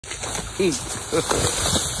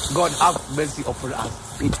God have mercy upon us.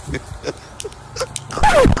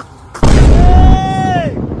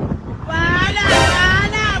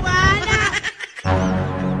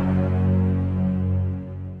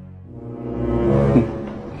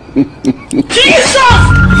 Jesus!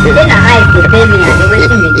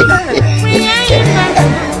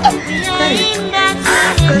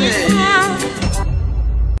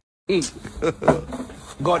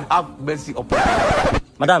 God have mercy upon us.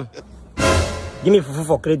 Madam, give me fufu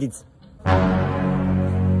for credit.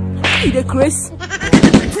 You the Chris?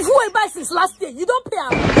 Fufu I buy since last year. You don't pay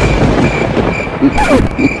him.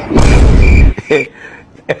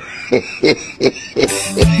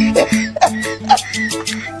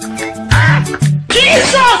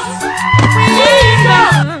 Jesus!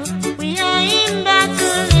 We are in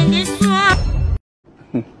battle in this war.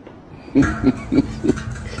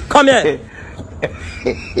 Come here.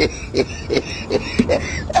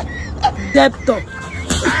 Debtor.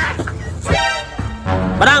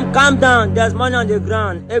 Madam, calm down. There's money on the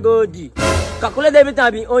ground. Egodi. Calculate everything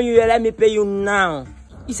I've been owing you. Let me pay you now.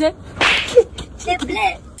 You say?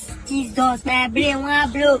 Jesus, my brain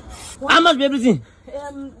one blow. How much be everything?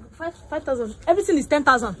 5,000. Everything is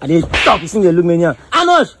 10,000. I did talk. You see the look me now. How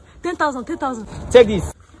much? 10,000. 10,000. Take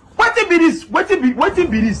this. What be this? What be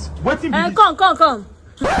this? Come.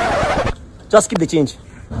 Just keep the change.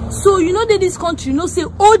 So you know that this country, you know, say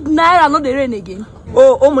old naira not the rain again.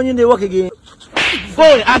 Oh, money they work again. Go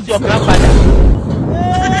and ask your grandfather.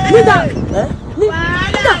 Nida.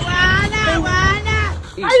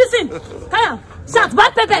 Are you saying? Kaya, shout, buy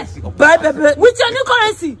pepper. Buy pepper. With your new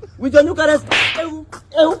currency. With your new currency.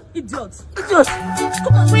 Idiot. Come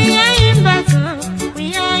on. We are in battle.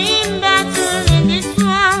 We are in battle in this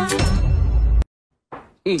war.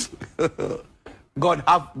 God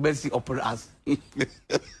have mercy upon us.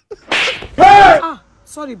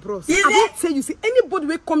 Sorry, bros. I don't say you see anybody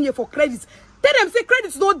will come here for credit. Tell them say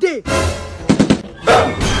credit's no day.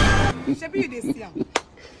 Shebi you dey see him.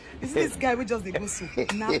 You see this guy we just dey go so.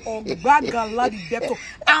 Now Ogbagala the debtor,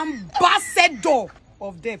 ambassador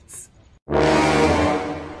of debts.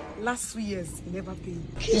 Last 2 years he never paid.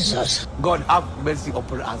 Jesus. God have mercy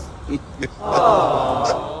upon us.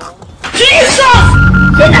 Jesus!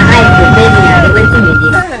 We are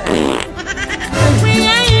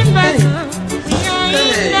in battle. We are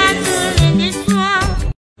in battle in this war.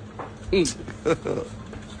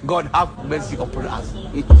 God have mercy upon us.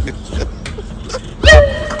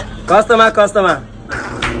 Customer,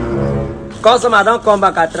 don't come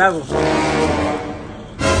back. I travel.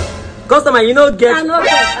 Customer, you know get. I know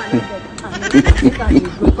get.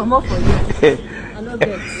 Come up for you. I know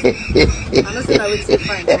get. I know say that we say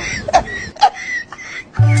fine.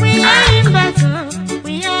 We are in battle.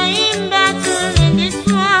 We are in battle in this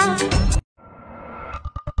war.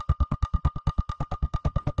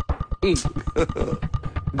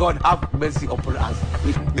 God have mercy upon us.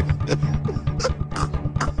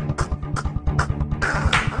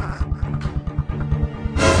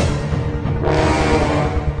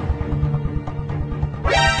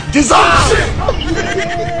 Jesus!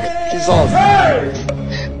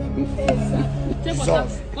 Take water.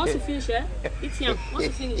 Once you finish, eat yam. Once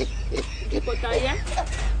you finish, take water, yeah?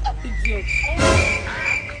 Idiot.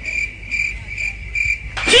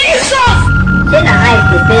 Jesus! We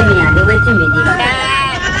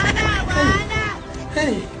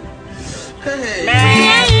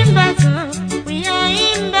are in battle. We are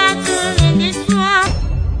in battle in this war.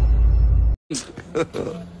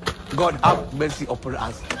 God have mercy upon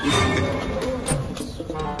us.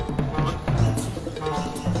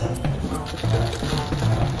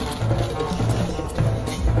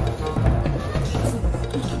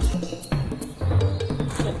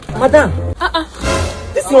 Madam.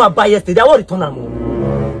 This thing I buy yesterday, I want to return them.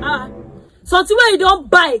 Something where you don't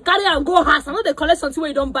buy, carry and go house. I know they collect something where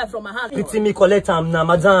you don't buy from my house. Pity me collect them now,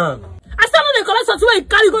 madam. I still know they collect something where you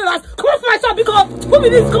carry go your house. Come off my shop, because who be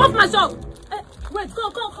this? Come off my shop. Wait,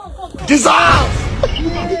 come. Jesus!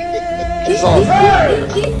 Jesus!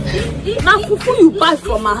 Now, fufu you buy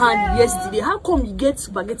from my hand yesterday. How come you get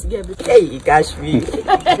spaghetti get everything? Hey, you cash me. I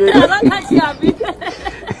don't catch you, Abby.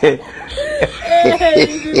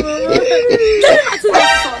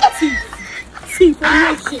 Thief,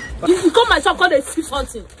 you come my shop, call they see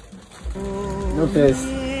something. No face.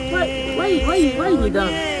 Why you need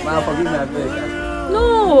that? Man, forgive me, I beg.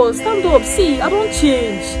 No, stand up. See, I don't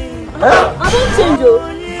change. I don't change, yo.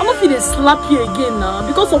 I'm not feeling slap you again now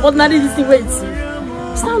because of ordinary this thing where it's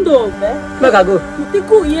stand up, Make I go. You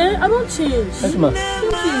go, yeah? I don't change. Yes, ma.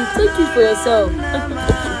 Take it for yourself.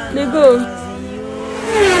 They go.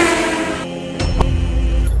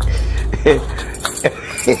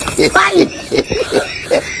 We are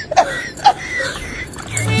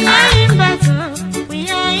in battle. We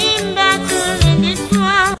are in battle in this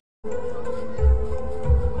war.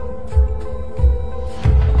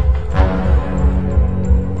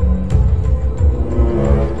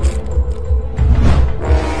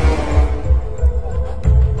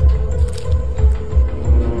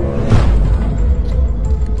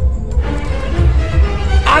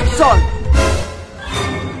 Action!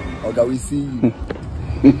 Okay, we see you.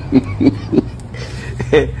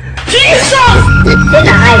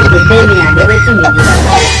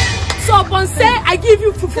 So upon say I give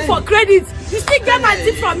you fufu for credit, you still get my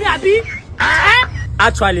tip from me, Abi? Eh?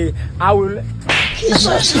 Actually, I will.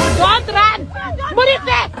 Don't run!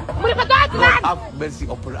 Murife! Don't God run! have mercy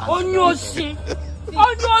upon us. Onyoshi.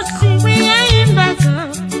 Onyoshi. We are in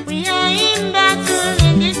battle. We are in battle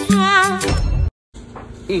in this war.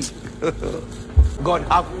 God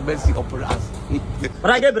have mercy upon us.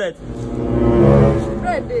 But I get bread.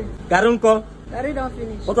 Bread dey. Garunko. Garri don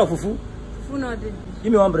finish. What of fufu? Fufu no dey.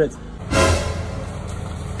 Give me one bread.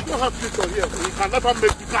 You have people here. You can never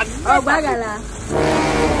make. You can Oh, Bagala.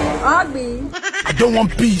 Ogbi. I don't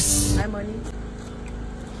want peace. My money.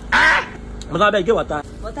 But I beg you water.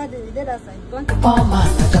 Water dey. You dey that side. Go on to Oma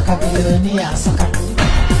nataka bilonia saka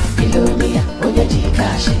bilonia oye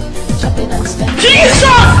jikashi chopping and standing.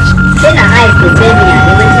 Jesus!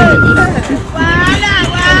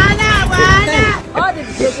 all the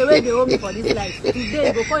people wey dey owe me for this life. Today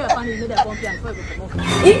you go call your family make dem come pay and before you go comot.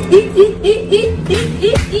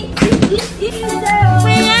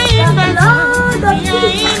 We are in battle. We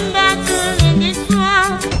are in battle in this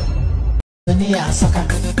war. Bilonia saka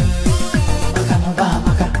makanova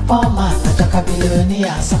maka Oma nataka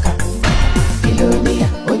bilonia saka bilonia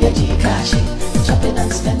oye jikashi chopping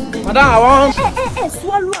and standing. Madam, I want. Hey,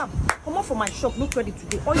 swallow am. Comot for my shop. No credit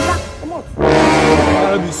today. Oh yeah, comot.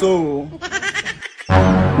 I'll be so.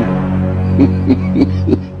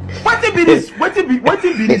 What be this? What be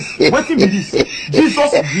this? What be this?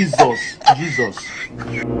 Jesus.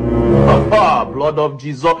 Blood of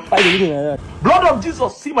Jesus. Why are you looking like that? Blood of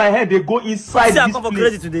Jesus. See my head. They go inside See, I this come for place.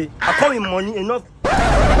 credit today. I come with money enough.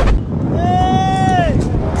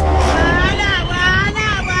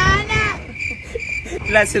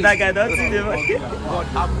 Let's see that guy. Don't see the money. God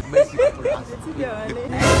have mercy upon us.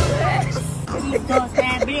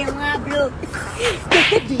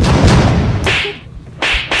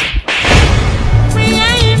 We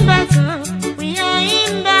are in battle. We are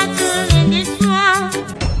in battle in this war.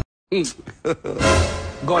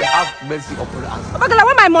 God have mercy upon us. Bagala,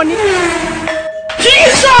 where my money?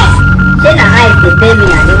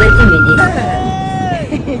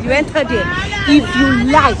 You enter there. If you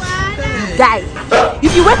like, you die.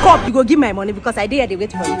 If you wake up, you go give my money because I dey here dey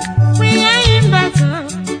wait for you. We are in battle.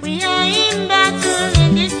 We are in battle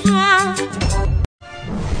in this war.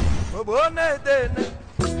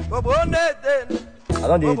 I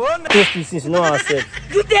don't do toast you since you know ourselves.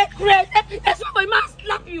 You dey crazy. That's why my man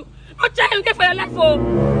slap you. Not try to get for your life, oh.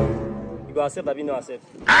 You go accept, I be no accept.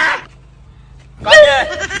 Come here.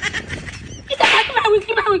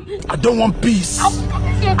 Give my wig. I don't want peace. I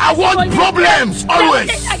I want problems always.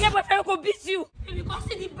 I get boyfriend who go beat you. You come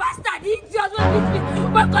see the bastard, the idiot will beat me.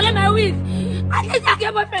 But collect my wig. I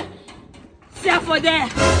get boyfriend. See her for there.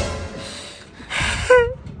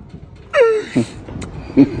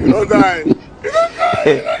 You don't die.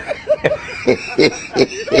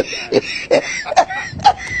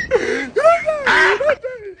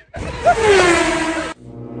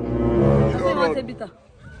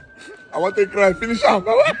 I want to cry. Finish up.